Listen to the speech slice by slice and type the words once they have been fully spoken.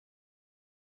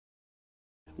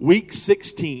Week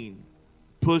 16,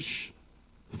 push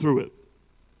through it.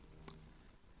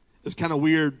 It's kind of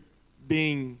weird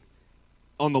being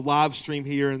on the live stream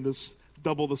here in this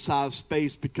double the size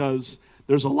space because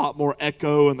there's a lot more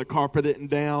echo and the carpet isn't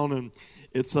down, and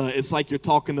it's like you're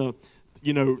talking to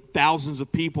thousands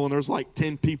of people, and there's like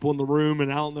 10 people in the room,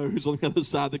 and I don't know who's on the other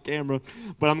side of the camera.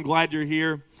 But I'm glad you're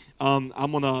here.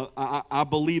 I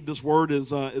believe this word is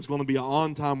going to be an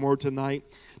on-time word tonight,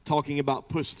 talking about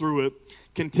push through it.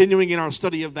 Continuing in our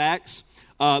study of Acts,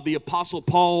 the Apostle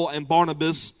Paul and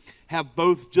Barnabas have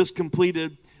both just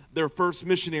completed their first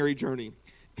missionary journey,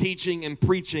 teaching and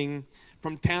preaching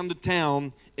from town to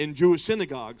town in Jewish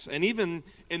synagogues. And even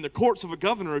in the courts of a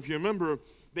governor, if you remember,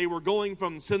 they were going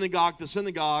from synagogue to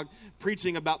synagogue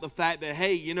preaching about the fact that,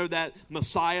 hey, that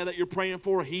Messiah that you're praying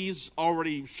for, he's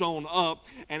already shown up.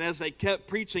 And as they kept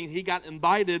preaching, they got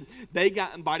invited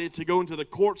to go into the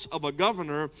courts of a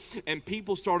governor, and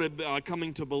people started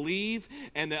coming to believe.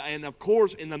 And of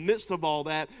course, in the midst of all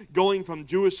that, going from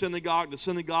Jewish synagogue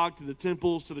to the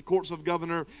temples to the courts of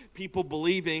governor, people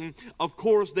believing. Of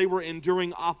course, they were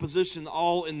enduring opposition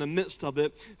all in the midst of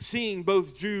it, seeing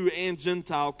both Jew and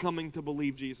Gentile coming to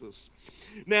believe Jesus.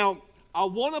 Now, I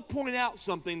want to point out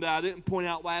something that I didn't point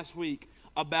out last week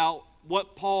about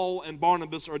what Paul and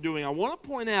Barnabas are doing. I want to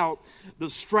point out the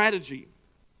strategy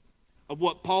of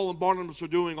what Paul and Barnabas are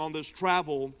doing on this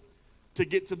travel to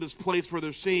get to this place where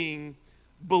they're seeing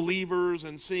believers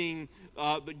and seeing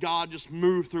that God just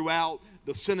move throughout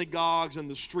the synagogues and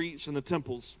the streets and the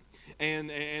temples and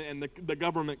the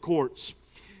government courts.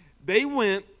 They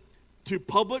went to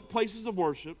public places of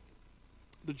worship,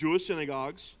 the Jewish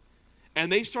synagogues,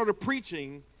 and they started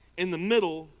preaching in the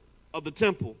middle of the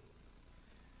temple.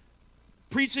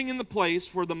 Preaching in the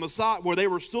place where they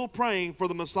were still praying for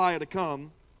the Messiah to come.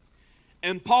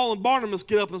 And Paul and Barnabas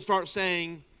get up and start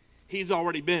saying, he's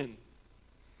already been.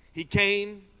 He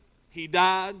came, he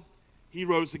died, he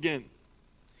rose again.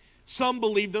 Some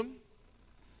believed him,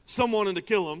 some wanted to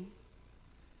kill him,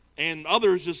 and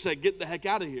others just said, get the heck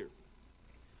out of here.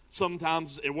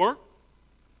 Sometimes it worked.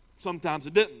 Sometimes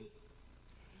it didn't.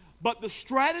 But the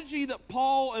strategy that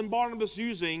Paul and Barnabas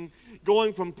using,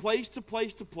 going from place to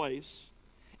place to place,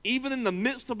 even in the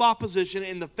midst of opposition,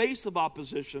 in the face of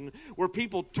opposition, where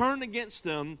people turned against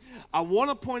them, I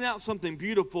want to point out something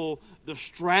beautiful. The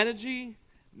strategy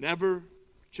never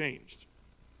changed.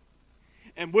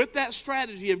 And with that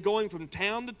strategy of going from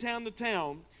town to town to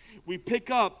town, we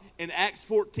pick up in Acts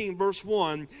 14, verse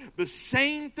 1, the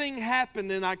same thing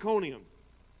happened in Iconium.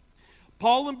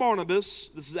 Paul and Barnabas,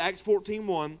 this is Acts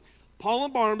 14:1, Paul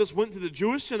and Barnabas went to the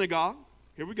Jewish synagogue,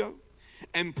 here we go,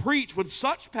 and preached with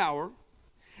such power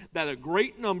that a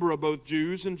great number of both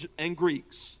Jews and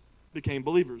Greeks became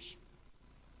believers.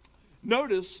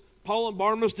 Notice, Paul and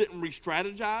Barnabas didn't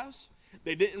re-strategize.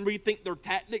 They didn't rethink their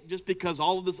tactic just because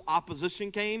all of this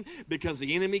opposition came, because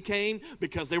the enemy came,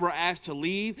 because they were asked to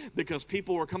leave, because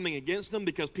people were coming against them,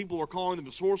 because people were calling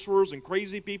them sorcerers and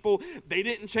crazy people. They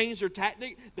didn't change their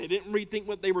tactic. They didn't rethink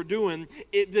what they were doing.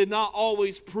 It did not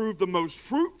always prove the most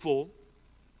fruitful,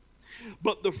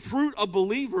 but the fruit of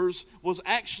believers was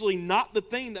actually not the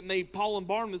thing that made Paul and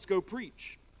Barnabas go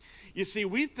preach. You see,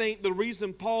 we think the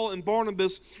reason Paul and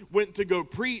Barnabas went to go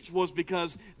preach was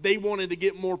because they wanted to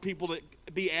get more people to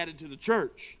be added to the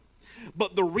church.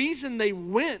 But the reason they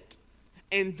went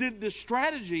and did this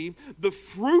strategy, the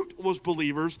fruit was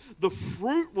believers. The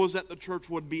fruit was that the church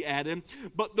would be added.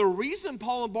 But the reason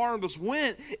Paul and Barnabas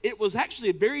went, it was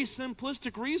actually a very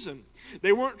simplistic reason.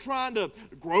 They weren't trying to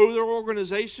grow their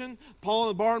organization. Paul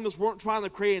and Barnabas weren't trying to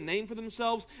create a name for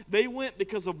themselves. They went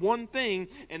because of one thing,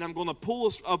 and I'm going to pull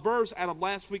a verse out of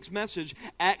last week's message,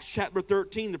 Acts chapter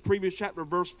 13, the previous chapter,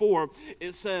 verse 4.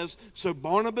 It says, so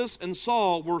Barnabas and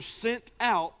Saul were sent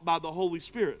out by the Holy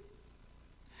Spirit.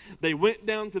 They went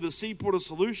down to the seaport of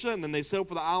Seleucia, and then they sailed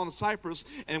for the island of Cyprus,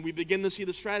 and we begin to see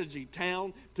the strategy,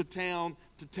 town to town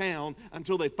to town,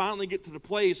 until they finally get to the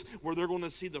place where they're going to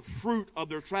see the fruit of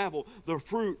their travel, the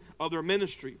fruit of their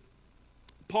ministry.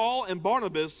 Paul and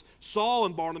Barnabas, Saul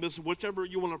and Barnabas, whichever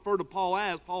you want to refer to Paul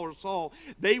as, Paul or Saul,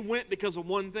 they went because of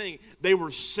one thing. They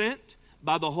were sent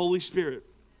by the Holy Spirit.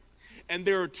 And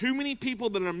there are too many people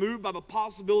that are moved by the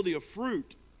possibility of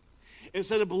fruit,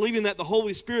 instead of believing that the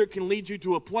Holy Spirit can lead you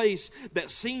to a place that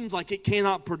seems like it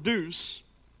cannot produce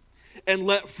and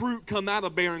let fruit come out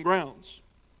of barren grounds.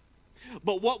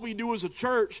 But what we do as a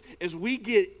church is we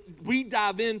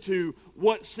dive into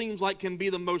what seems like can be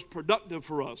the most productive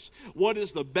for us. What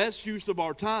is the best use of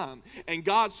our time? And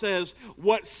God says,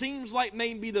 what seems like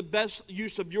may be the best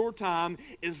use of your time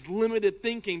is limited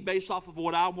thinking based off of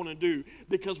what I want to do.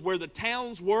 Because where the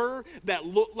towns were that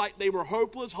looked like they were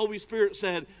hopeless, Holy Spirit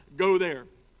said, go there.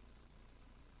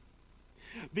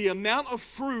 The amount of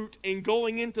fruit in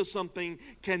going into something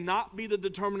cannot be the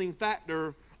determining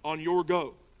factor on your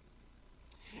go.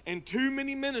 And too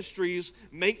many ministries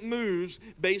make moves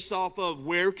based off of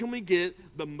where can we get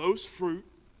the most fruit,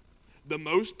 the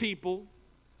most people,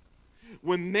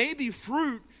 when maybe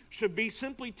fruit should be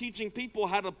simply teaching people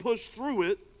how to push through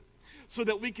it so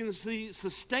that we can see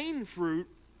sustained fruit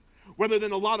rather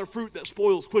than a lot of fruit that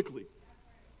spoils quickly.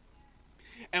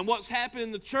 And what's happened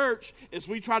in the church is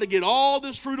we try to get all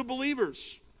this fruit of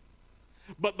believers.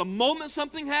 But the moment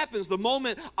something happens, the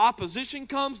moment opposition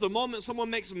comes, the moment someone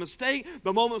makes a mistake,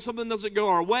 the moment something doesn't go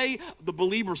our way, the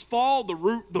believers fall,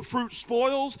 the fruit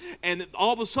spoils, and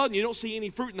all of a sudden you don't see any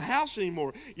fruit in the house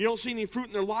anymore. You don't see any fruit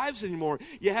in their lives anymore.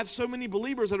 You have so many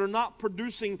believers that are not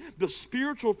producing the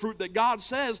spiritual fruit that God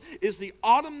says is the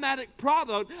automatic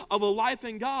product of a life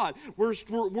in God. We're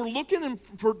looking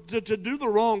to do the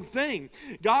wrong thing.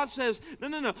 God says,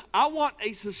 no, I want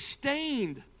a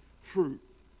sustained fruit.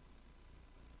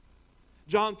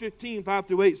 John 15,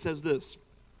 5-8 says this,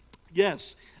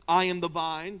 yes, I am the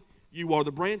vine, you are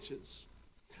the branches.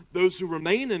 Those who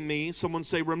remain in me, someone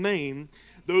say remain,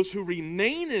 those who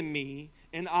remain in me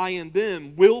and I in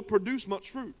them will produce much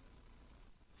fruit.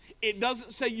 It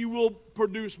doesn't say you will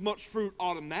produce much fruit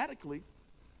automatically.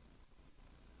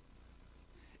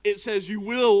 It says you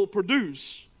will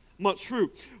produce much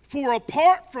fruit. For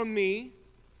apart from me,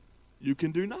 you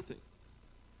can do nothing.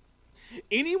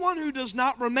 Anyone who does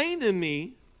not remain in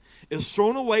me is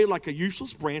thrown away like a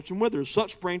useless branch and withers.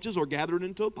 Such branches are gathered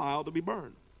into a pile to be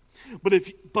burned. But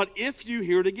if you,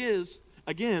 here it is,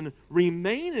 again,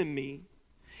 remain in me,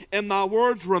 and my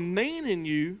words remain in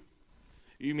you,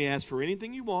 you may ask for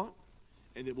anything you want,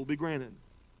 and it will be granted.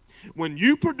 When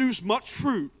you produce much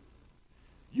fruit,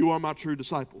 you are my true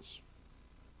disciples.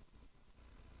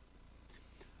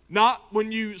 Not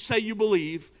when you say you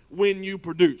believe, when you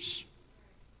produce.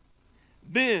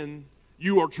 Then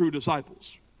you are true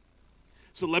disciples.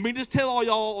 So let me just tell all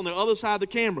y'all on the other side of the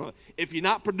camera, if you're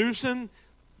not producing,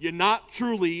 you're not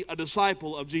truly a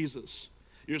disciple of Jesus.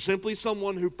 You're simply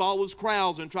someone who follows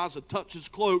crowds and tries to touch his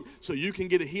cloak so you can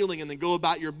get a healing and then go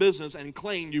about your business and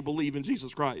claim you believe in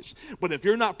Jesus Christ. But if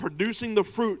you're not producing the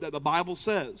fruit that the Bible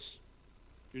says,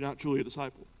 you're not truly a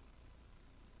disciple.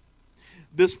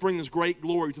 This brings great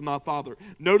glory to my Father.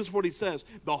 Notice what he says.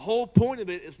 The whole point of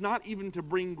it is not even to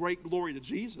bring great glory to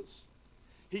Jesus.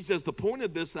 He says the point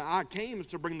of this that I came is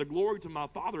to bring the glory to my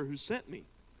Father who sent me.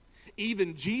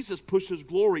 Even Jesus pushes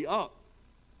glory up.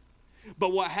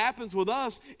 But what happens with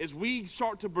us is we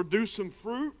start to produce some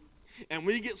fruit and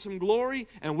we get some glory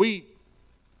and we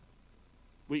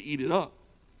eat it up.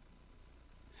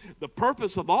 The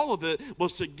purpose of all of it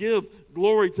was to give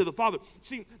glory to the Father.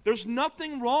 See, there's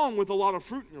nothing wrong with a lot of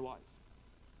fruit in your life.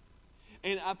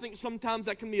 And I think sometimes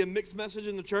that can be a mixed message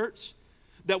in the church,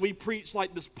 that we preach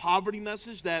like this poverty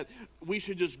message that we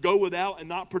should just go without and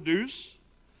not produce.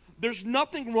 There's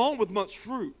nothing wrong with much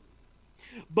fruit.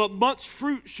 But much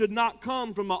fruit should not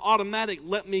come from an automatic,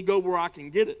 let me go where I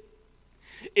can get it.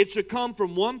 It should come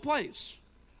from one place,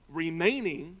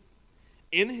 remaining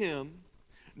in him,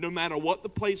 no matter what the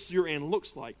place you're in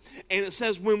looks like. And it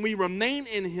says when we remain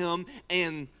in him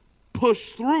and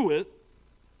push through it,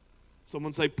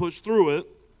 someone say push through it.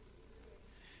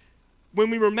 When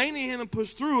we remain in him and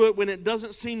push through it, when it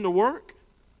doesn't seem to work,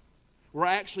 we're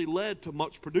actually led to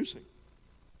much producing.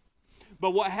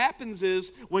 But what happens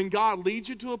is when God leads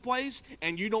you to a place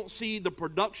and you don't see the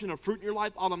production of fruit in your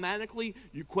life automatically,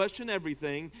 you question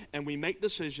everything and we make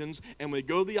decisions and we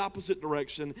go the opposite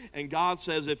direction. And God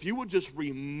says, if you would just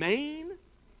remain,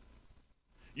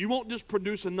 you won't just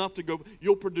produce enough to go,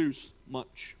 you'll produce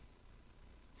much.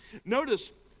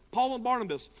 Notice Paul and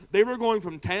Barnabas, they were going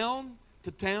from town to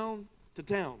town to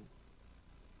town.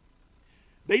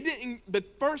 The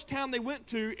first town they went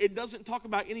to, it doesn't talk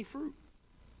about any fruit.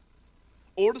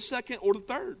 Or the second, or the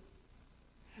third.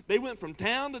 They went from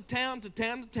town to town to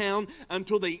town to town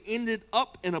until they ended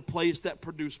up in a place that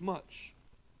produced much.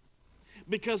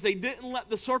 Because they didn't let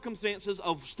the circumstances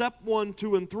of step 1,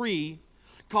 2, and 3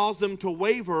 cause them to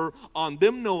waver on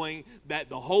them knowing that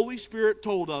the Holy Spirit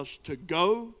told us to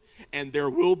go and there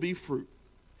will be fruit.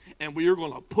 And we are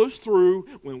going to push through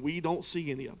when we don't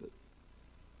see any of it.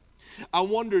 I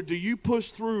wonder, do you push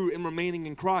through in remaining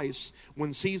in Christ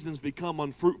when seasons become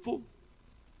unfruitful?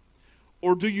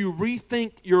 Or do you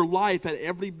rethink your life at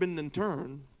every bend and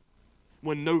turn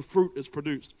when no fruit is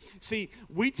produced? See,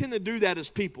 we tend to do that as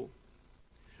people.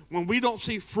 When we don't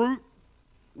see fruit,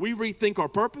 we rethink our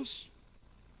purpose.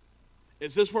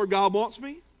 Is this where God wants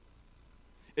me?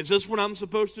 Is this what I'm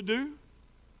supposed to do?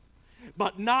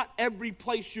 But not every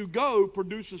place you go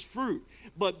produces fruit.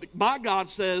 But my God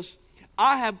says,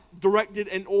 I have directed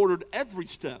and ordered every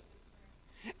step.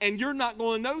 And you're not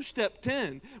going to know step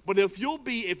 10. But if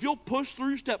you'll push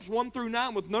through steps 1 through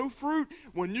 9 with no fruit,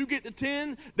 when you get to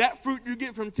 10, that fruit you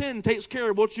get from 10 takes care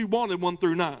of what you wanted 1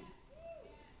 through 9.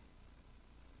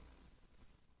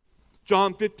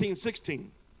 John 15:16.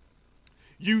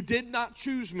 You did not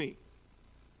choose me.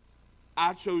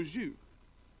 I chose you.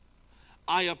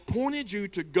 I appointed you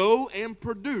to go and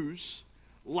produce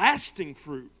lasting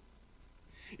fruit.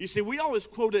 You see, we always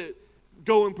quote it,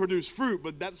 go and produce fruit,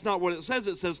 but that's not what it says.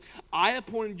 It says, I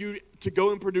appointed you to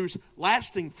go and produce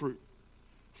lasting fruit.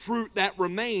 Fruit that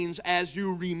remains as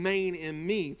you remain in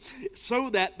me, so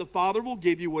that the Father will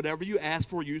give you whatever you ask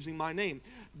for using my name.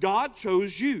 God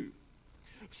chose you.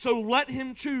 So let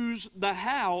him choose the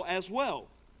how as well.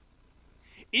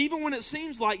 Even when it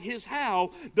seems like his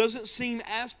how doesn't seem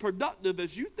as productive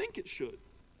as you think it should.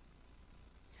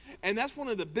 And that's one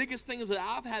of the biggest things that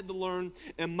I've had to learn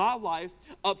in my life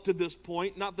up to this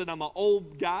point. Not that I'm an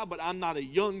old guy, but I'm not a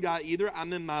young guy either.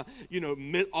 I'm in my,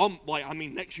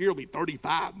 next year I'll be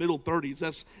 35, middle 30s.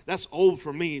 That's old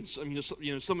for me.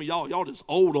 Some of y'all just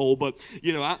old, but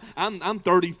I'm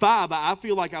 35. I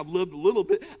feel like I've lived a little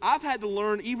bit. I've had to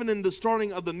learn, even in the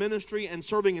starting of the ministry and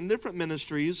serving in different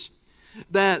ministries,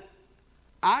 that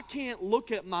I can't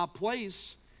look at my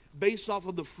place based off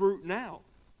of the fruit now.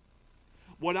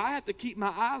 What I have to keep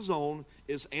my eyes on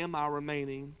is, am I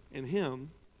remaining in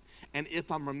him? And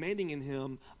if I'm remaining in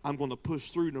him, I'm going to push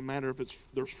through no matter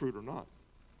if there's fruit or not.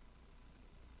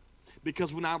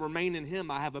 Because when I remain in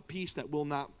him, I have a peace that will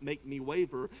not make me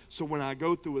waver. So when I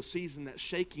go through a season that's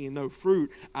shaky and no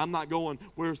fruit, I'm not going,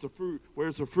 where's the fruit?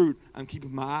 Where's the fruit? I'm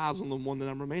keeping my eyes on the one that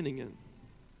I'm remaining in.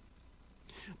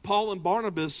 Paul and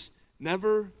Barnabas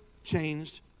never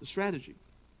changed the strategy.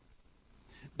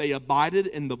 They abided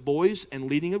in the voice and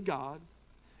leading of God.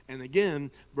 And again,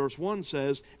 verse 1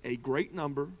 says, a great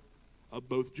number of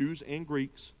both Jews and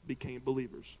Greeks became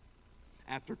believers.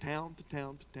 After town to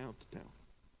town to town to town.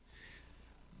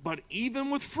 But even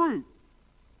with fruit,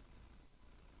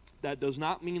 that does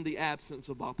not mean the absence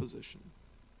of opposition.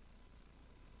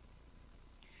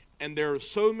 And there are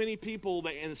so many people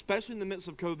that, and especially in the midst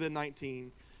of COVID-19,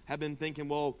 have been thinking,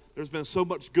 well, there's been so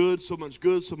much good, so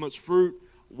much fruit.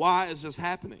 Why is this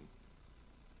happening?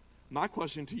 My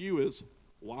question to you is,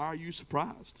 why are you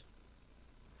surprised?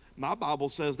 My Bible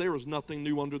says there is nothing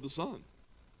new under the sun.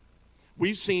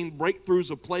 We've seen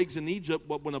breakthroughs of plagues in Egypt,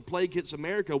 but when a plague hits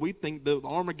America, we think the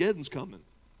Armageddon's coming.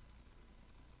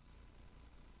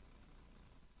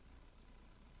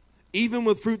 Even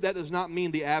with fruit, that does not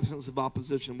mean the absence of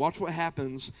opposition. Watch what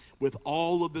happens with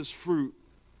all of this fruit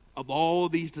of all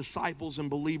of these disciples and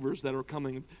believers that are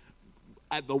coming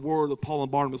at the word of Paul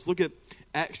and Barnabas. Look at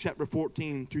Acts chapter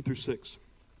 14, 2 through 6.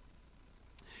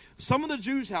 Some of the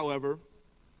Jews, however,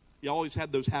 you always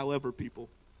had those however people.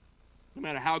 No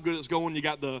matter how good it's going, you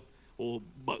got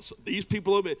but these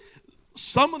people over it.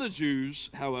 Some of the Jews,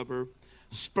 however,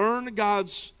 spurned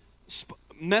God's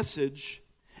message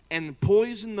and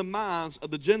poisoned the minds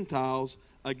of the Gentiles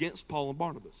against Paul and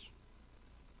Barnabas.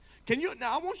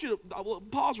 Now I want you to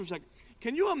pause for a second.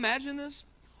 Can you imagine this?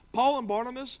 Paul and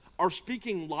Barnabas are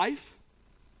speaking life,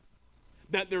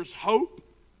 that there's hope,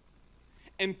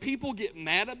 and people get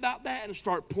mad about that and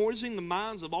start poisoning the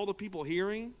minds of all the people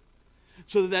hearing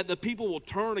so that the people will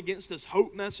turn against this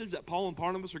hope message that Paul and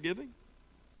Barnabas are giving?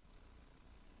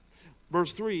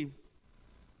 Verse 3,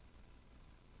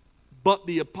 but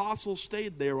the apostles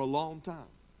stayed there a long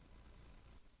time,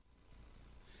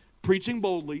 preaching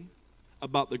boldly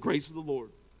about the grace of the Lord.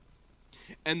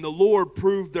 And the Lord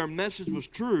proved their message was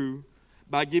true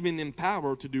by giving them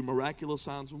power to do miraculous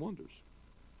signs and wonders.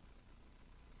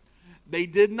 They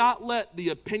did not let the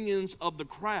opinions of the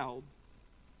crowd,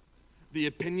 the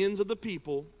opinions of the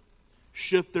people,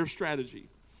 shift their strategy.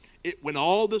 When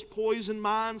all this poison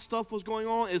mind stuff was going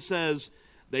on, it says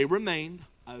they remained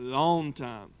a long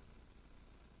time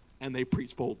and they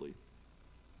preached boldly.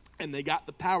 And they got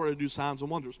the power to do signs and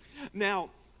wonders. Now,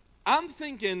 I'm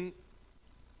thinking,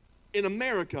 in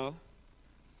America,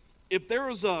 if there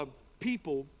was a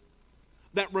people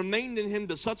that remained in him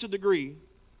to such a degree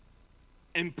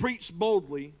and preached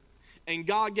boldly, and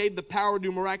God gave the power to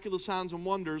do miraculous signs and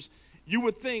wonders, you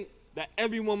would think that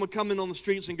everyone would come in on the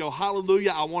streets and go,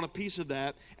 hallelujah, I want a piece of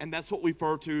that. And that's what we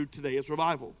refer to today as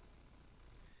revival.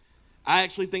 I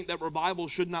actually think that revival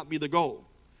should not be the goal.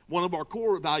 One of our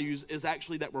core values is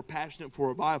actually that we're passionate for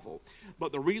revival.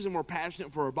 But the reason we're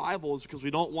passionate for revival is because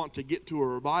we don't want to get to a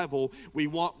revival. We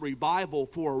want revival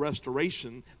for a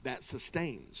restoration that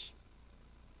sustains.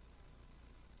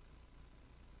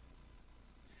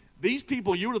 These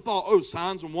people, you would have thought, oh,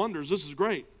 signs and wonders, this is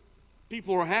great.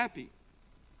 People are happy.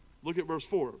 Look at verse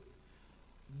 4.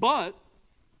 But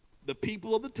the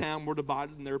people of the town were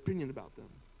divided in their opinion about them.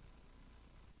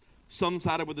 Some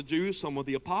sided with the Jews, some with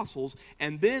the apostles.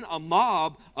 And then a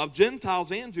mob of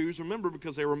Gentiles and Jews, remember,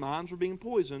 because their minds were being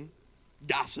poisoned,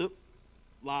 gossip,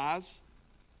 lies.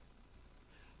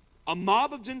 A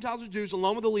mob of Gentiles and Jews,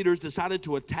 along with the leaders, decided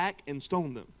to attack and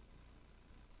stone them.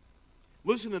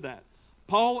 Listen to that.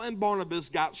 Paul and Barnabas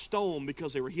got stoned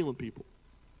because they were healing people.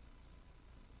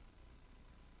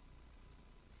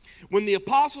 When the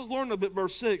apostles learned of it,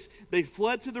 verse 6, they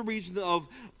fled to the region of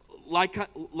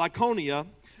Lycaonia,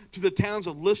 to the towns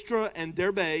of Lystra and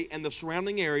Derbe and the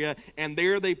surrounding area, and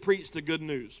there they preached the good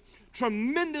news.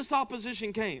 Tremendous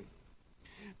opposition came.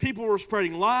 People were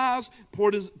spreading lies,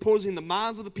 poisoning the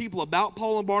minds of the people about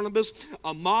Paul and Barnabas.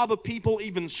 A mob of people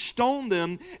even stoned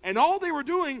them, and all they were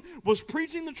doing was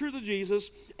preaching the truth of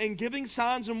Jesus and giving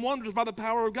signs and wonders by the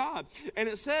power of God. And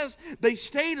it says they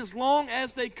stayed as long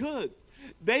as they could.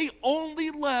 They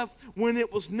only left when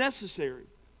it was necessary.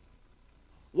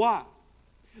 Why?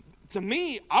 To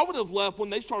me, I would have left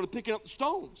when they started picking up the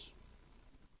stones.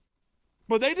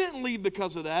 But they didn't leave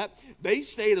because of that. They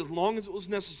stayed as long as it was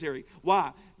necessary.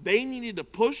 Why? They needed to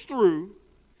push through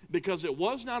because it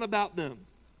was not about them.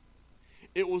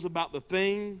 It was about the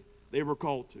thing they were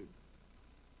called to.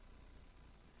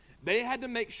 They had to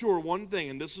make sure one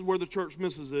thing, and this is where the church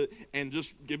misses it, and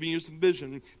just giving you some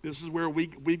vision, this is where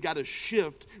we've got to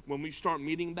shift when we start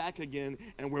meeting back again,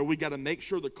 and where we got to make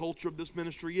sure the culture of this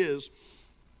ministry is.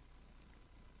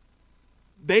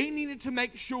 They needed to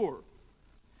make sure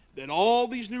that all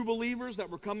these new believers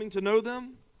that were coming to know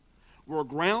them were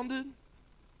grounded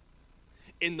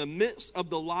in the midst of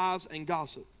the lies and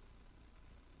gossip.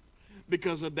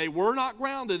 Because if they were not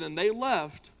grounded and they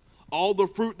left, all the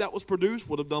fruit that was produced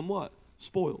would have done what?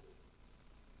 Spoiled.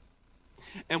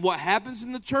 And what happens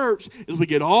in the church is we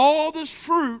get all this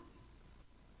fruit,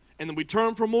 and then we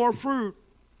turn for more fruit,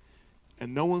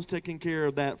 and no one's taking care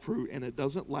of that fruit, and it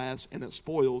doesn't last, and it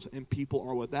spoils, and people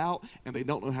are without, and they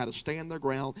don't know how to stand their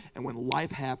ground, and when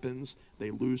life happens, they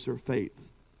lose their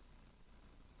faith.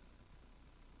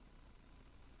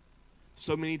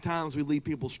 So many times we leave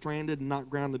people stranded and not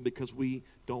grounded because we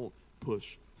don't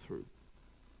push through.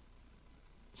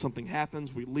 Something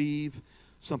happens, we leave,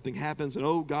 something happens, and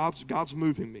oh, God's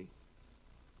moving me.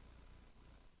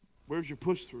 Where's your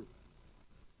push through?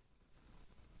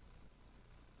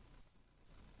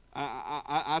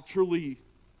 I truly,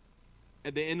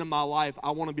 at the end of my life,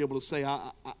 I want to be able to say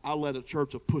I led a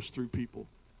church of push through people.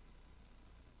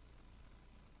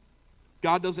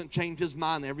 God doesn't change his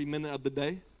mind every minute of the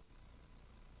day.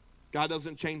 God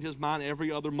doesn't change his mind every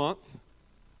other month.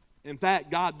 In fact,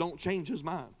 God don't change his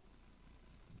mind.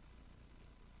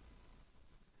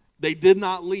 They did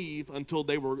not leave until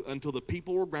the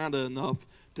people were grounded enough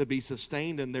to be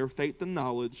sustained in their faith and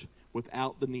knowledge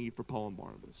without the need for Paul and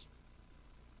Barnabas.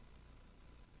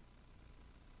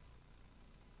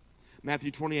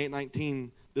 Matthew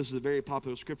 28:19, this is a very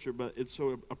popular scripture, but it's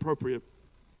so appropriate.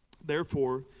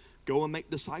 Therefore, go and make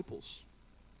disciples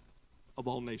of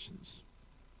all nations,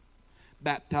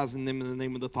 baptizing them in the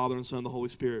name of the Father and Son and the Holy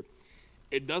Spirit.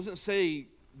 It doesn't say,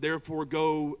 therefore,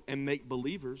 go and make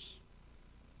believers.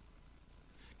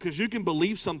 Because you can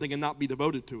believe something and not be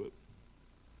devoted to it.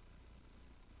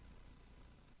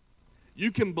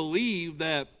 You can believe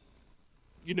that,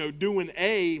 doing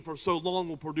A for so long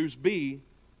will produce B,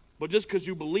 but just because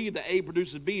you believe that A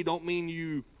produces B don't mean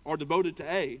you are devoted to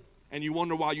A and you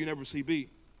wonder why you never see B.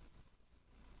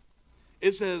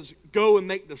 It says, go and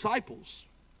make disciples.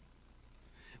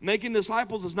 Making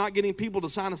disciples is not getting people to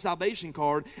sign a salvation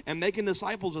card, and making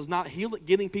disciples is not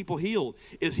getting people healed.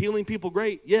 Is healing people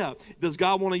great? Yeah. Does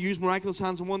God want to use miraculous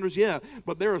signs and wonders? Yeah.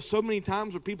 But there are so many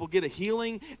times where people get a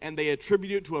healing and they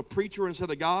attribute it to a preacher instead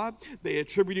of God. They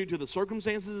attribute it to the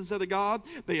circumstances instead of God.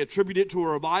 They attribute it to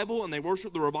a revival, and they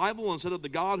worship the revival instead of the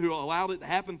God who allowed it to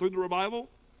happen through the revival.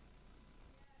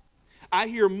 I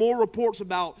hear more reports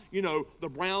about, the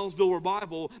Brownsville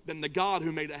revival than the God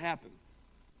who made it happen.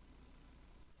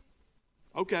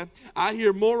 Okay, I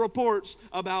hear more reports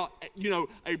about,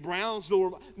 a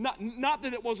Brownsville, not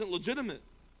that it wasn't legitimate,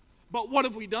 but what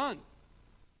have we done?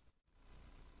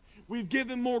 We've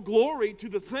given more glory to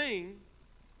the thing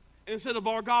instead of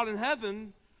our God in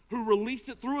heaven who released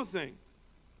it through a thing.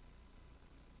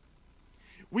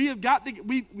 We have got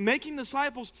to, making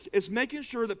disciples is making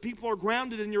sure that people are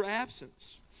grounded in your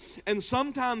absence. And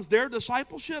sometimes their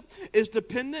discipleship is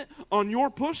dependent on your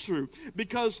push through.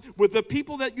 Because with the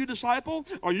people that you disciple,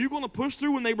 are you going to push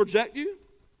through when they reject you?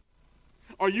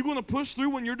 Are you going to push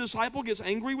through when your disciple gets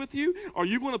angry with you? Are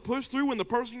you going to push through when the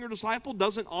person your disciple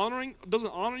doesn't honor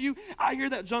you? I hear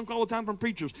that junk all the time from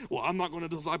preachers. Well, I'm not going to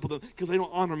disciple them because they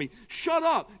don't honor me. Shut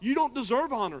up. You don't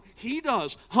deserve honor. He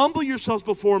does. Humble yourselves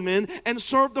before men and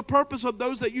serve the purpose of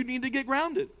those that you need to get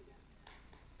grounded.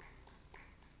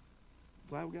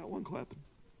 Glad we got one clapping.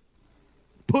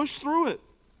 Push through it.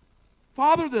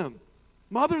 Father them.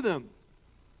 Mother them.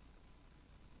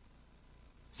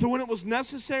 So when it was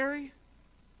necessary,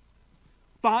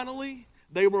 finally,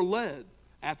 they were led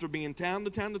after being town to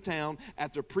town to town,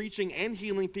 after preaching and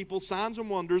healing people, signs and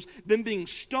wonders, then being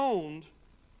stoned.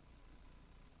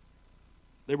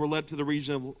 They were led to the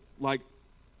region of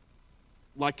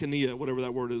Lycaonia, whatever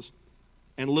that word is,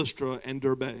 and Lystra and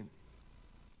Derbe.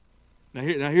 Now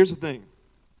here's the thing.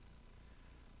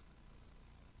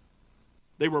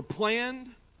 They were planned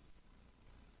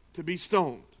to be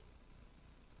stoned.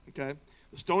 Okay?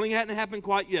 The stoning hadn't happened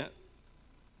quite yet.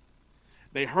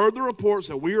 They heard the reports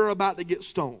that we were about to get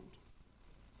stoned.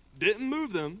 Didn't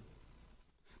move them.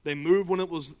 They moved when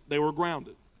they were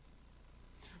grounded.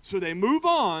 So they move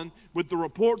on with the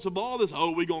reports of all this,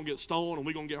 we're going to get stoned and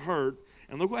we're going to get hurt.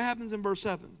 And look what happens in verse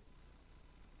 7.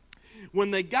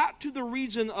 When they got to the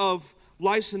region of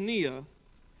Lycaonia,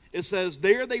 it says,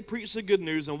 there they preached the good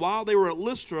news, and while they were at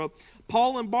Lystra,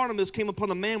 Paul and Barnabas came upon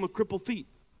a man with crippled feet.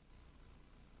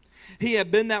 He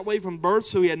had been that way from birth,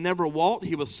 so he had never walked.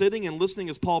 He was sitting and listening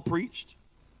as Paul preached.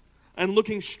 And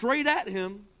looking straight at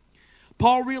him,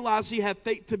 Paul realized he had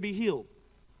faith to be healed.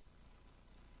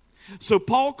 So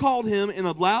Paul called him in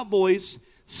a loud voice,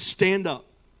 stand up.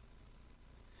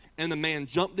 And the man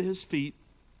jumped to his feet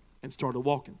and started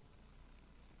walking.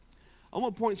 I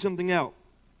want to point something out.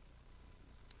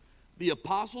 The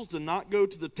apostles did not go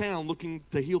to the town looking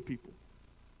to heal people.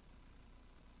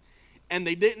 And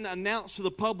they didn't announce to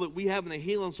the public, we having a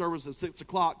healing service at 6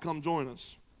 o'clock, come join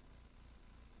us.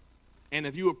 And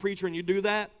if you're a preacher and you do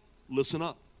that, listen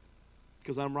up,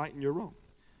 because I'm right and you're wrong.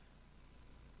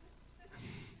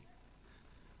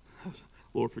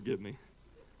 Lord, forgive me.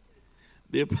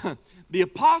 The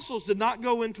apostles did not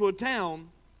go into a town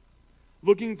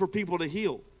looking for people to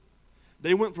heal.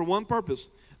 They went for one purpose.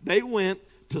 They went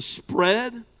to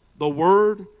spread the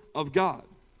word of God.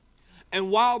 And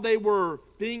while they were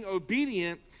being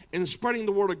obedient and spreading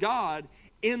the word of God,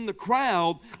 in the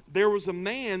crowd, there was a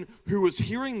man who was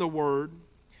hearing the word.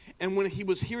 And when he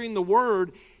was hearing the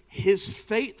word, his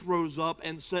faith rose up,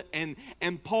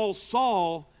 and Paul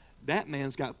saw that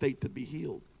man's got faith to be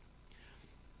healed.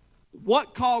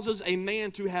 What causes a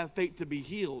man to have faith to be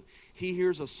healed? He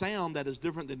hears a sound that is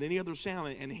different than any other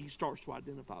sound, and he starts to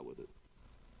identify with it.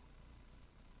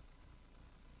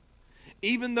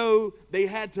 Even though they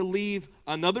had to leave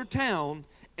another town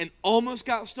and almost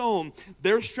got stoned,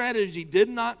 their strategy did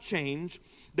not change.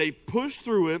 They pushed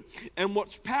through it. And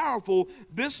what's powerful,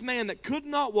 this man that could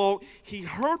not walk, he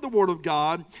heard the word of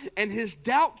God, and his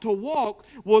doubt to walk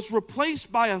was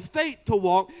replaced by a faith to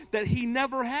walk that he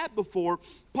never had before.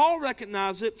 Paul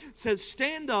recognized it, said,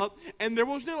 stand up, and there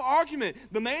was no argument.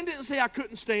 The man didn't say, I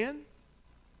couldn't stand.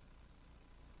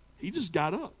 He just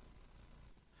got up.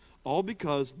 All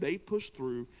because they pushed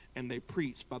through and they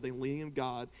preached by the leading of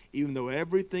God, even though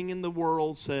everything in the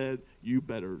world said, you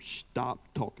better stop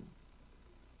talking.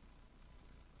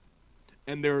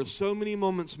 And there are so many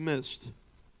moments missed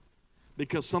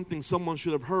because something someone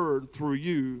should have heard through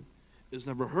you is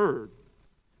never heard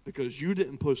because you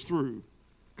didn't push through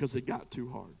because it got too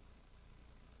hard.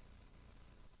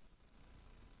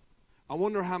 I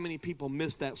wonder how many people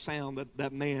missed that sound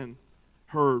that man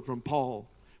heard from Paul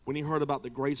when he heard about the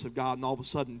grace of God, and all of a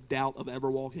sudden doubt of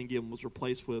ever walking again was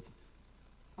replaced with,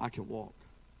 I can walk.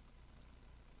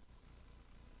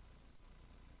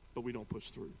 But we don't push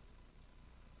through.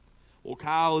 Well,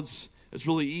 Kyle, it's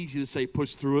really easy to say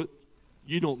push through it.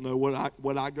 You don't know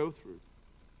what I go through.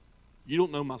 You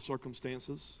don't know my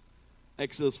circumstances.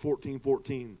 Exodus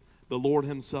 14:14. The Lord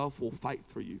himself will fight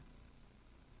for you.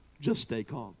 Just stay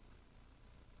calm.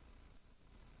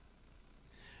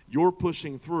 Your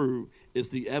pushing through is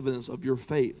the evidence of your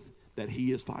faith that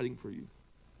he is fighting for you.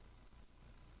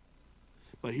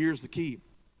 But here's the key.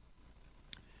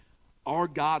 Our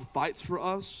God fights for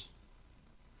us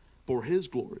for his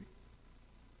glory,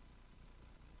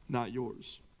 not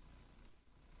yours.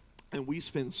 And we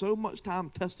spend so much time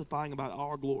testifying about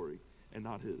our glory and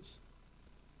not his.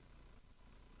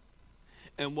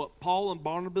 And what Paul and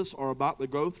Barnabas are about to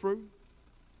go through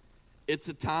it's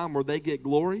a time where they get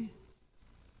glory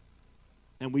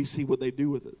and we see what they do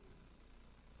with it.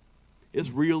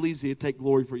 It's real easy to take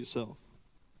glory for yourself,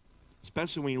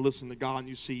 especially when you listen to God and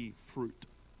you see fruit.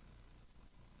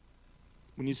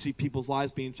 When you see people's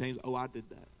lives being changed, oh, I did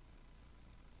that.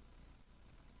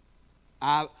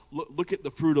 Look at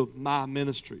the fruit of my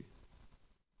ministry.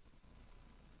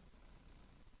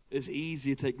 It's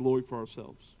easy to take glory for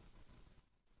ourselves.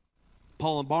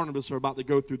 Paul and Barnabas are about to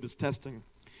go through this testing.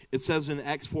 It says in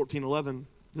Acts 14:11,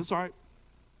 that's all right.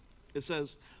 It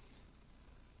says,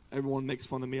 everyone makes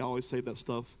fun of me, I always say that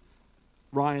stuff.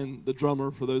 Ryan, the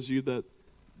drummer, for those of you that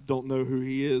don't know who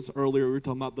he is, earlier we were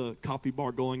talking about the coffee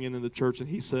bar going in the church, and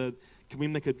he said, can we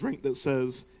make a drink that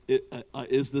says,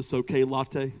 is this okay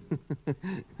latte?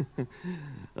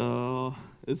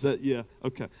 Is that, yeah,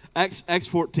 okay. Acts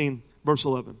 14, verse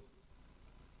 11.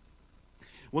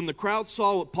 When the crowd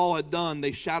saw what Paul had done,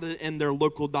 they shouted in their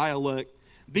local dialect,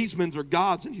 these men are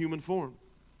gods in human form.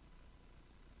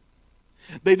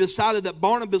 They decided that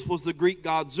Barnabas was the Greek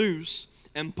god Zeus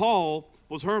and Paul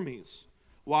was Hermes.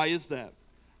 Why is that?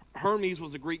 Hermes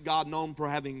was a Greek god known for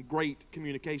having great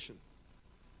communication.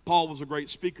 Paul was a great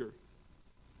speaker.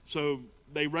 So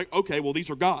okay, well, these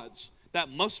are gods. That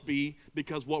must be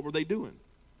because what were they doing?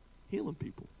 Healing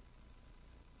people.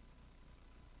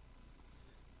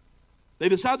 They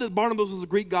decided that Barnabas was the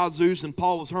Greek god Zeus and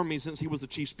Paul was Hermes since he was the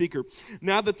chief speaker.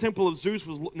 Now the temple of Zeus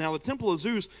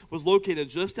was located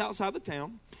just outside the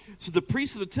town. So the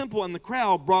priests of the temple and the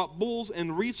crowd brought bulls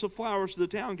and wreaths of flowers to the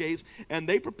town gates, and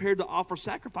they prepared to offer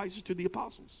sacrifices to the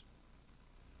apostles.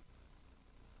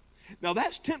 Now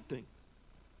that's tempting.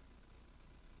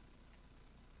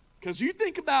 Because you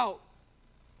think about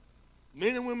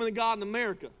men and women of God in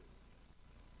America.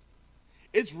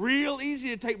 It's real easy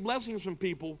to take blessings from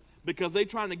people because they're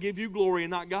trying to give you glory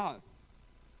and not God.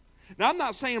 Now, I'm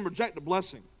not saying reject the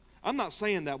blessing. I'm not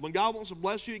saying that. When God wants to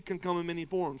bless you, it can come in many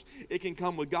forms. It can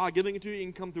come with God giving it to you. It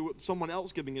can come through someone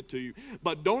else giving it to you.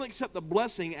 But don't accept the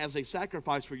blessing as a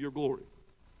sacrifice for your glory.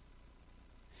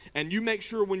 And you make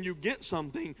sure when you get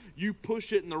something, you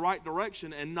push it in the right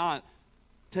direction and not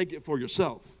take it for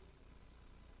yourself.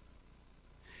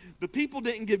 The people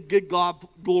didn't give God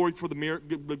glory for the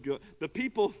miracle. The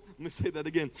people, let me say that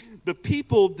again. The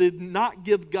people did not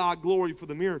give God glory for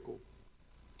the miracle.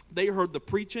 They heard the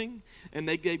preaching and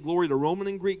they gave glory to Roman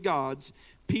and Greek gods.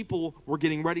 People were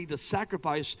getting ready to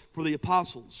sacrifice for the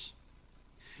apostles.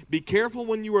 Be careful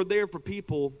when you are there for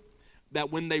people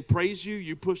that when they praise you,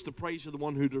 you push the praise to the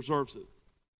one who deserves it.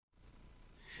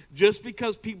 Just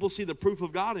because people see the proof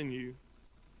of God in you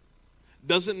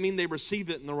doesn't mean they receive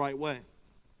it in the right way.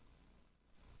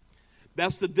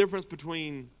 That's the difference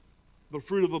between the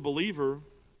fruit of a believer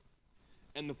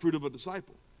and the fruit of a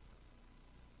disciple.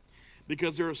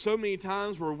 Because there are so many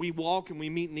times where we walk and we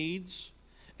meet needs,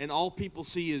 and all people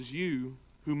see is you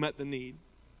who met the need.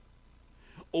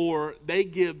 Or they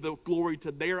give the glory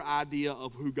to their idea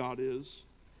of who God is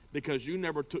because you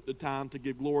never took the time to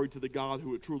give glory to the God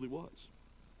who it truly was.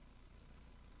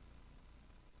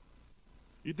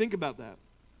 You think about that.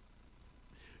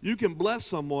 You can bless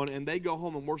someone and they go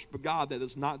home and worship a God that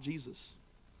is not Jesus.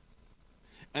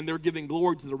 And they're giving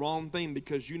glory to the wrong thing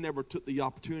because you never took the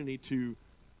opportunity to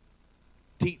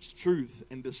teach truth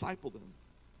and disciple them.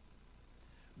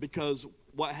 Because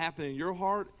what happened in your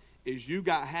heart is you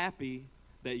got happy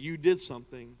that you did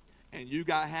something, and you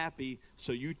got happy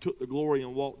so you took the glory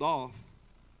and walked off,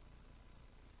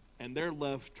 and they're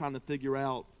left trying to figure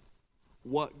out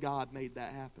what God made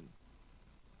that happen.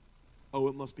 Oh,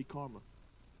 it must be karma.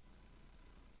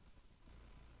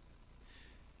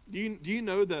 Do you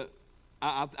know that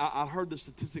I heard the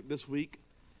statistic this week,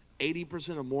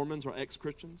 80% of Mormons are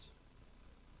ex-Christians?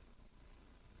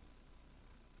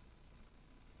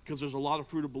 Because there's a lot of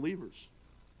fruit of believers,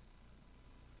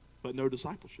 but no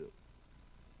discipleship.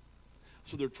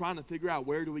 So they're trying to figure out,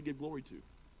 where do we give glory to?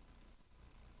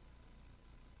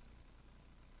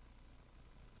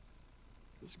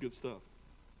 This is good stuff.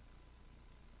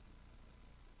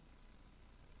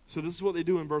 So this is what they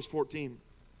do in verse 14.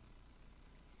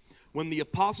 When the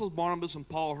apostles Barnabas and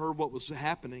Paul heard what was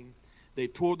happening, they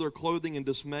tore their clothing in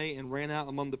dismay and ran out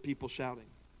among the people shouting,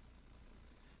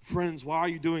 "Friends, why are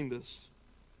you doing this?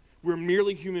 We're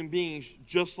merely human beings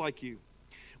just like you.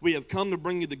 We have come to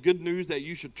bring you the good news that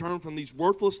you should turn from these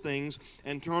worthless things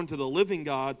and turn to the living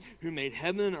God who made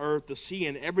heaven and earth, the sea,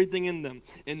 and everything in them.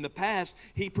 In the past,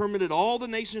 he permitted all the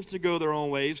nations to go their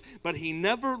own ways, but he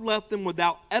never left them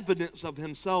without evidence of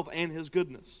himself and his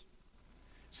goodness."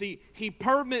 See, he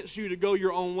permits you to go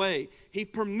your own way. He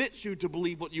permits you to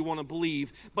believe what you want to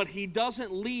believe, but he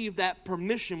doesn't leave that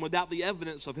permission without the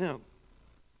evidence of him.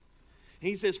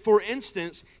 He says, for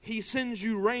instance, he sends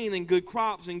you rain and good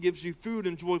crops and gives you food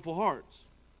and joyful hearts.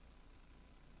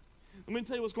 Let me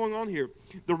tell you what's going on here.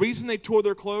 The reason they tore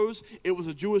their clothes, it was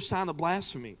a Jewish sign of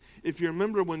blasphemy. If you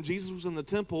remember when Jesus was in the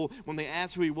temple, when they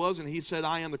asked who he was and he said,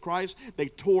 I am the Christ, they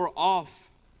tore off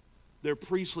their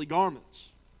priestly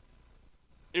garments.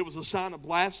 It was a sign of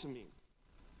blasphemy.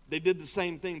 They did the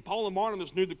same thing. Paul and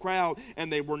Barnabas knew the crowd,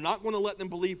 and they were not going to let them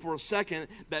believe for a second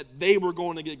that they were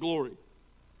going to get glory.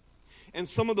 And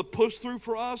some of the push through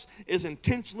for us is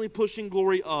intentionally pushing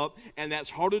glory up, and that's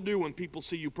hard to do when people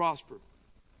see you prosper.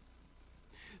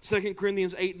 2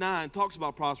 Corinthians 8:9 talks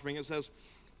about prospering. It says,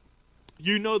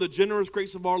 you know the generous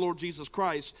grace of our Lord Jesus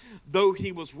Christ, though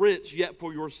he was rich, yet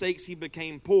for your sakes he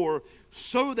became poor,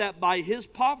 so that by his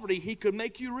poverty he could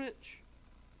make you rich.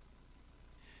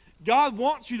 God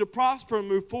wants you to prosper and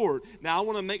move forward. Now, I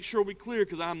want to make sure we're clear,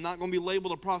 because I'm not going to be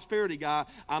labeled a prosperity guy.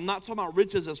 I'm not talking about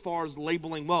riches as far as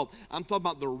labeling wealth. I'm talking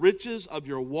about the riches of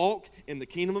your walk in the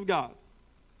kingdom of God.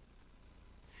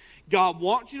 God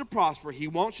wants you to prosper. He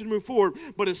wants you to move forward.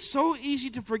 But it's so easy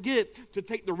to forget to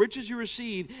take the riches you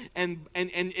receive, and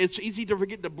it's easy to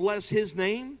forget to bless his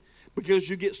name because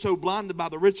you get so blinded by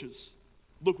the riches.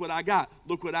 Look what I got.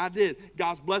 Look what I did.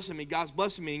 God's blessing me. God's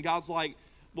blessing me. And God's like,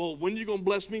 well, when are you going to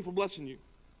bless me for blessing you?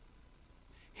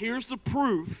 Here's the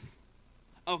proof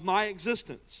of my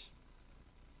existence.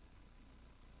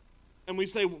 And we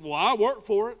say, well, I worked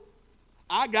for it.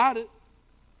 I got it.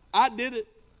 I did it.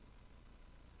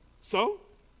 So?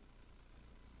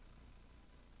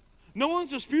 No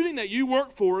one's disputing that you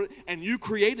worked for it and you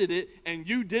created it and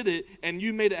you did it and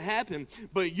you made it happen.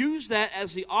 But use that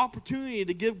as the opportunity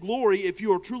to give glory if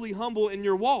you are truly humble in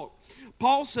your walk.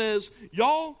 Paul says,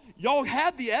 y'all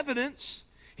have the evidence.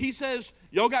 He says,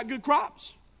 y'all got good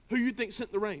crops. Who you think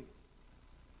sent the rain?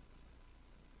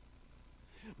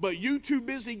 But you too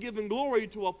busy giving glory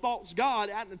to a false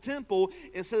god out in the temple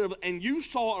and you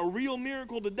saw a real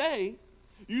miracle today.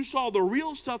 You saw the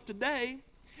real stuff today,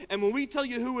 and when we tell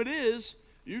you who it is,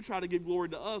 you try to give glory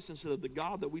to us instead of the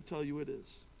God that we tell you it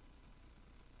is.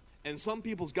 And some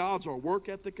people's gods are work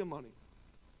ethic and money.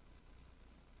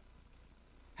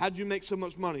 How'd you make so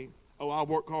much money? Oh, I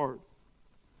work hard.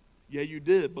 Yeah, you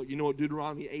did, but you know what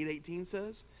Deuteronomy 8:18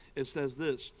 says? It says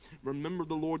this, remember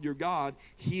the Lord your God,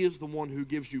 he is the one who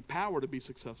gives you power to be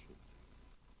successful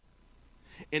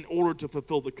in order to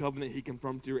fulfill the covenant he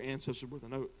confirmed to your ancestors with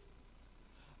an oath.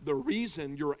 The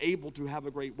reason you're able to have a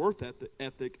great work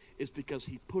ethic is because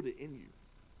he put it in you.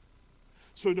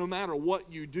 So no matter what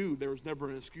you do, there's never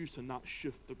an excuse to not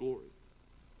shift the glory.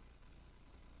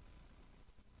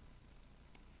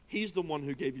 He's the one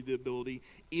who gave you the ability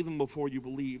even before you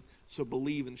believed, so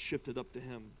believe and shift it up to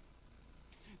him.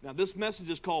 Now this message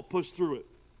is called Push Through It.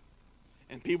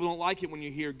 And people don't like it when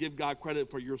you hear give God credit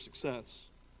for your success.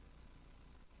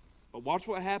 But watch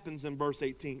what happens in verse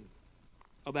 18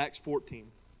 of Acts 14.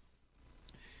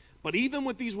 But even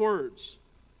with these words,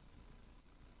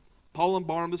 Paul and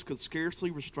Barnabas could scarcely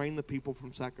restrain the people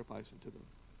from sacrificing to them.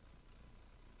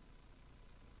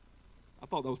 I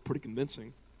thought that was pretty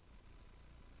convincing.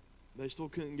 They still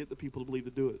couldn't get the people to believe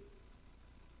to do it.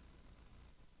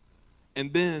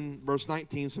 And then, verse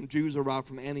 19, some Jews arrived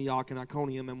from Antioch and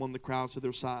Iconium and won the crowds to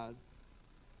their side,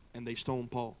 and they stoned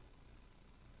Paul.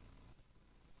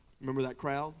 Remember that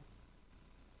crowd?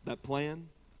 That plan?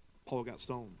 Paul got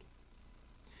stoned.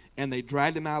 And they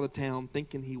dragged him out of the town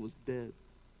thinking he was dead.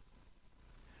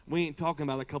 We ain't talking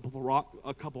about a couple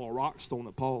of rocks thrown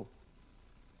at Paul.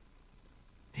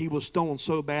 He was stoned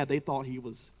so bad they thought he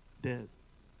was dead.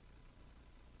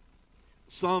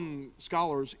 Some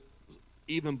scholars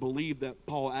even believe that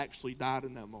Paul actually died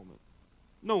in that moment.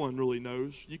 No one really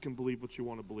knows. You can believe what you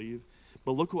want to believe.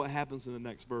 But look what happens in the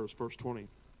next verse, verse 20.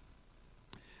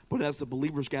 But as the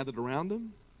believers gathered around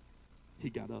him, he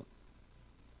got up.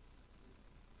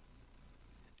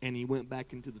 And he went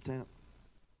back into the town.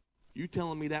 You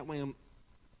telling me that way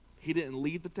he didn't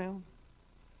leave the town?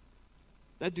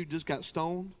 That dude just got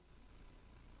stoned.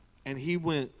 And he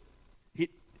went,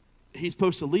 he's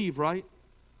supposed to leave, right?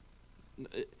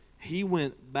 He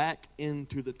went back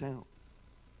into the town.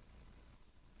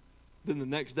 Then the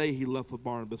next day he left with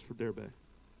Barnabas for Derbe.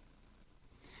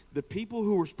 The people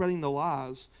who were spreading the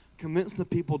lies convinced the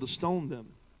people to stone them.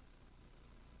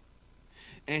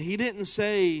 And he didn't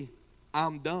say,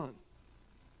 I'm done.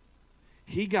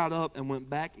 He got up and went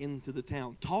back into the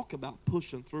town. Talk about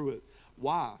pushing through it.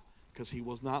 Why? Because he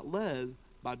was not led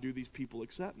by do these people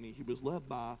accept me. He was led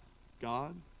by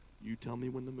God, you tell me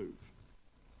when to move.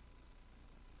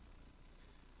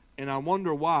 And I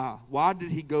wonder why. Why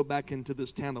did he go back into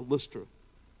this town of Lystra?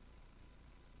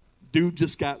 Dude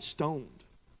just got stoned.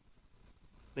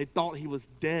 They thought he was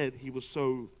dead. He was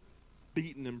so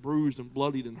beaten and bruised and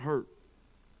bloodied and hurt.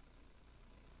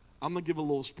 I'm going to give a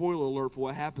little spoiler alert for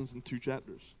what happens in 2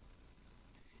 chapters.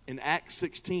 In Acts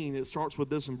 16, it starts with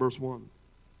this in verse 1.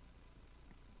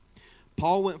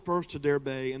 Paul went first to Derbe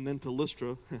and then to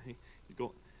Lystra,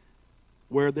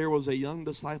 where there was a young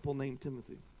disciple named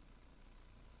Timothy.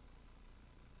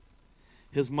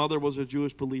 His mother was a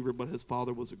Jewish believer, but his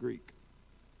father was a Greek.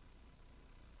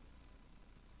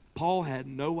 Paul had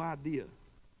no idea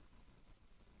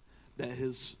that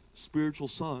his spiritual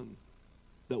son,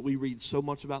 that we read so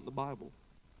much about in the Bible,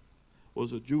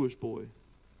 was a Jewish boy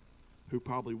who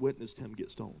probably witnessed him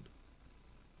get stoned.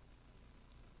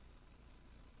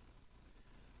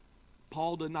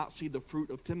 Paul did not see the fruit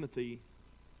of Timothy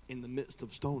in the midst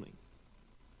of stoning.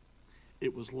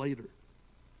 It was later.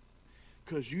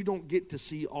 Because you don't get to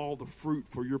see all the fruit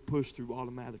for your push through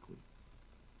automatically.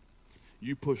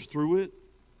 You push through it,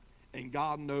 and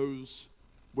God knows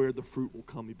where the fruit will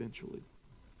come eventually.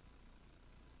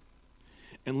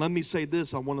 And let me say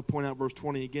this, I want to point out verse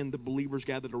 20 again. The believers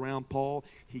gathered around Paul.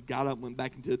 He got up, went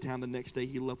back into the town. The next day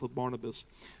he left with Barnabas.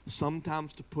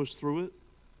 Sometimes to push through it,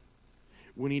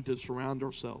 we need to surround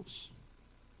ourselves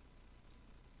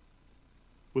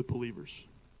with believers.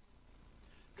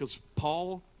 Because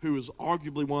Paul, who is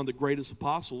arguably one of the greatest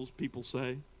apostles, people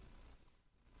say,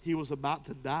 he was about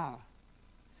to die.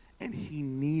 And he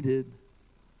needed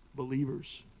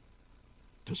believers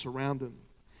to surround him.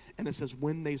 And it says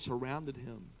when they surrounded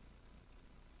him,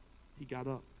 he got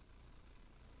up.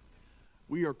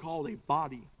 We are called a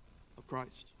body of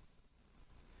Christ.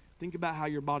 Think about how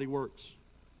your body works.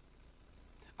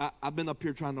 I've been up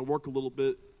here trying to work a little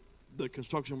bit. The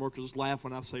construction workers laugh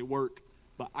when I say work,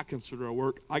 but I consider it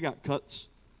work. I got cuts.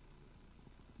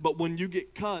 But when you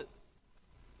get cut,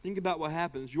 think about what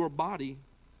happens. Your body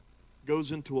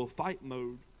goes into a fight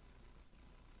mode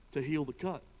to heal the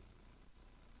cut.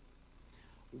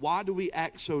 Why do we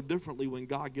act so differently when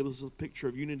God gives us a picture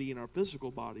of unity in our physical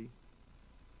body,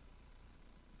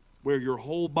 where your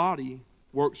whole body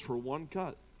works for one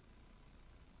cut?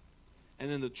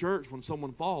 And in the church, when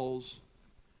someone falls,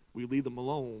 we leave them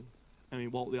alone and we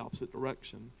walk the opposite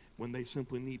direction when they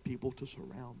simply need people to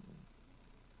surround them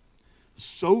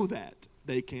so that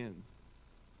they can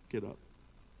get up.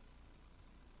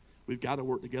 We've got to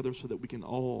work together so that we can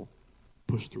all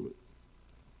push through it.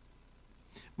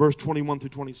 Verse 21 through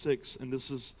 26, and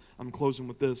I'm closing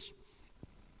with this.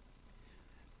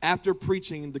 After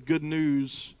preaching the good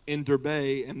news in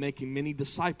Derbe and making many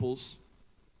disciples,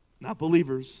 not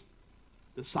believers,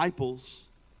 disciples,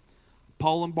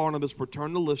 Paul and Barnabas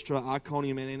returned to Lystra,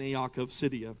 Iconium, and Antioch of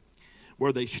Syria,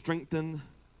 where they strengthened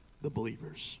the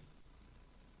believers.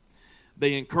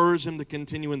 They encouraged them to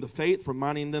continue in the faith,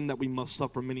 reminding them that we must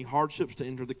suffer many hardships to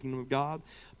enter the kingdom of God.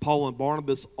 Paul and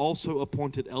Barnabas also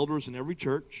appointed elders in every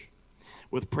church.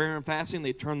 With prayer and fasting,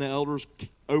 they turned the elders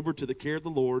over to the care of the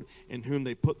Lord, in whom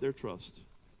they put their trust.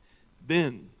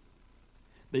 Then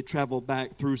they traveled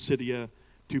back through Syria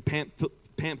to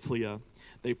Pamphylia.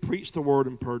 They preached the word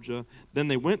in Persia. Then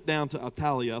they went down to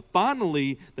Attalia.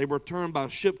 Finally, they returned by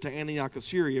ship to Antioch of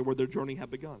Syria, where their journey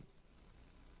had begun.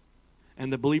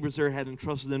 And the believers there had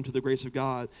entrusted them to the grace of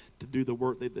God to do the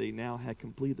work that they now had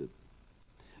completed.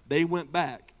 They went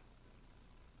back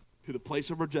to the place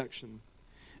of rejection,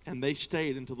 and they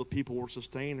stayed until the people were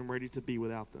sustained and ready to be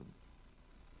without them.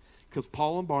 Because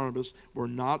Paul and Barnabas were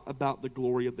not about the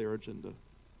glory of their agenda.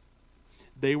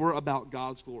 They were about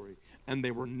God's glory. And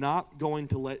they were not going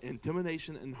to let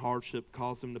intimidation and hardship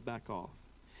cause them to back off.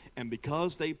 And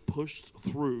because they pushed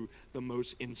through the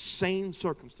most insane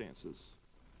circumstances,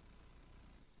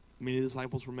 many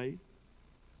disciples were made,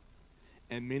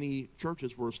 and many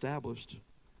churches were established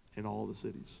in all of the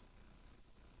cities.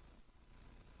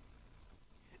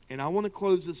 And I want to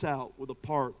close this out with a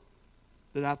part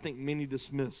that I think many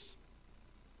dismiss,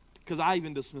 because I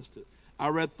even dismissed it. I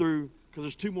read through, because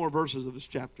there's 2 more verses of this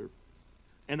chapter,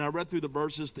 and I read through the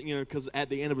verses, because at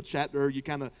the end of a chapter, you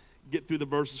kind of get through the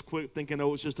verses quick, thinking,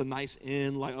 oh, it's just a nice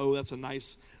end, like, oh, that's a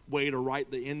nice way to write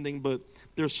the ending. But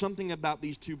there's something about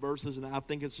these 2 verses, and I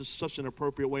think it's just such an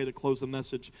appropriate way to close the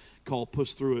message called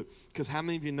Push Through It. Because how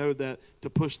many of you know that to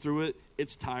push through it,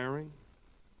 it's tiring?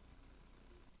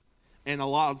 And a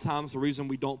lot of times the reason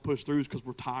we don't push through is because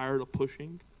we're tired of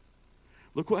pushing.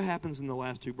 Look what happens in the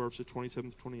last 2 verses,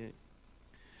 27 to 28.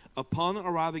 Upon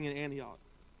arriving in Antioch,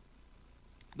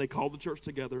 they called the church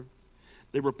together.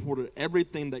 They reported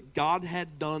everything that God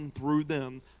had done through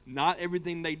them, not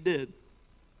everything they did,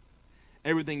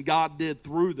 everything God did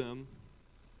through them,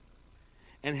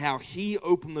 and how he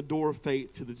opened the door of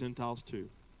faith to the Gentiles too.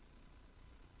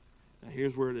 Now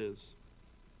here's where it is.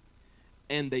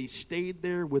 And they stayed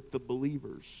there with the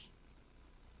believers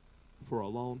for a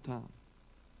long time.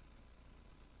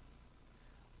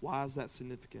 Why is that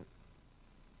significant?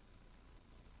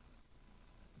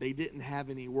 They didn't have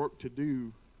any work to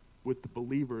do with the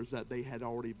believers that they had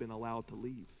already been allowed to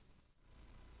leave.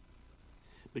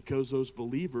 Because those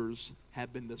believers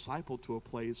had been discipled to a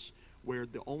place where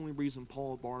the only reason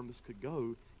Paul and Barnabas could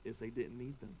go is they didn't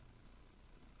need them.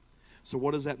 So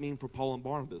what does that mean for Paul and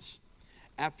Barnabas?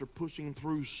 After pushing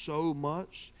through so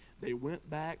much, they went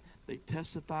back, they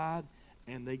testified,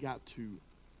 and they got to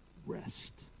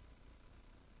rest.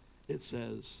 It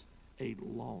says a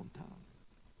long time.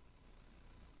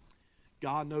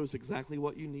 God knows exactly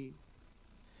what you need,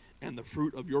 and the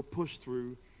fruit of your push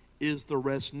through is the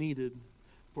rest needed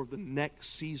for the next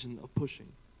season of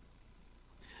pushing.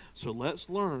 So let's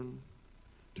learn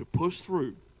to push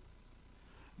through,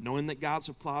 knowing that God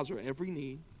supplies our every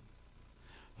need,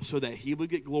 so that he would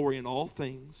get glory in all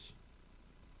things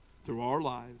through our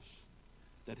lives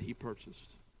that he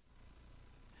purchased.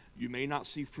 You may not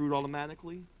see fruit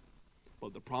automatically,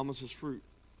 but the promise is fruit.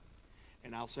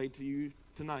 And I'll say to you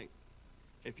tonight,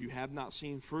 if you have not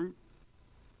seen fruit,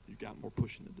 you've got more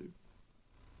pushing to do.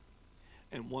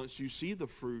 And once you see the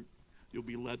fruit, you'll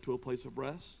be led to a place of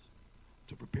rest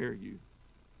to prepare you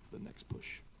for the next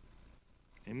push.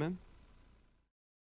 Amen.